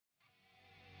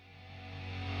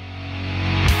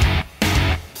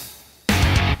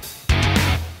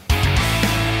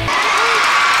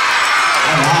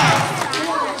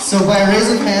So by a raise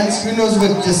of hands, who knows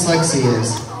what dyslexia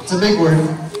is? It's a big word.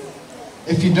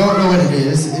 If you don't know what it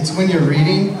is, it's when you're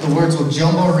reading, the words will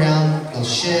jumble around, they'll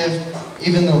shift,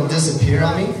 even they'll disappear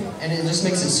on me, and it just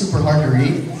makes it super hard to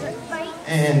read.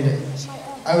 And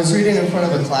I was reading in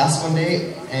front of a class one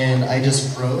day, and I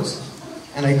just froze,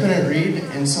 and I couldn't read,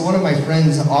 and so one of my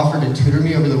friends offered to tutor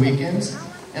me over the weekends,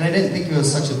 and I didn't think it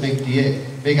was such a big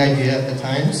idea at the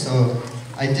time, so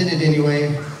I did it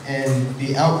anyway, and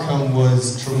the outcome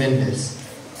was tremendous.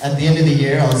 At the end of the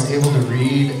year, I was able to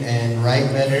read and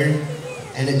write better,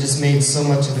 and it just made so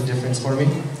much of a difference for me.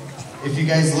 If you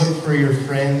guys look for your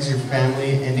friends, your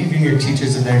family, and even your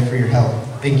teachers are there for your help.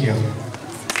 Thank you.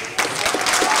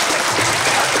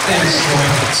 Thanks, Troy.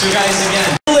 So guys,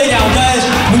 again, lay down, guys.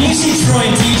 When you see Troy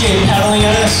and TJ pedaling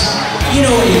at us, you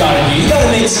know what you gotta do. You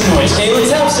gotta make some noise, okay?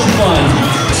 Let's have some fun.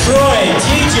 Troy,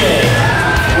 TJ,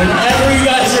 whenever you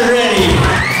guys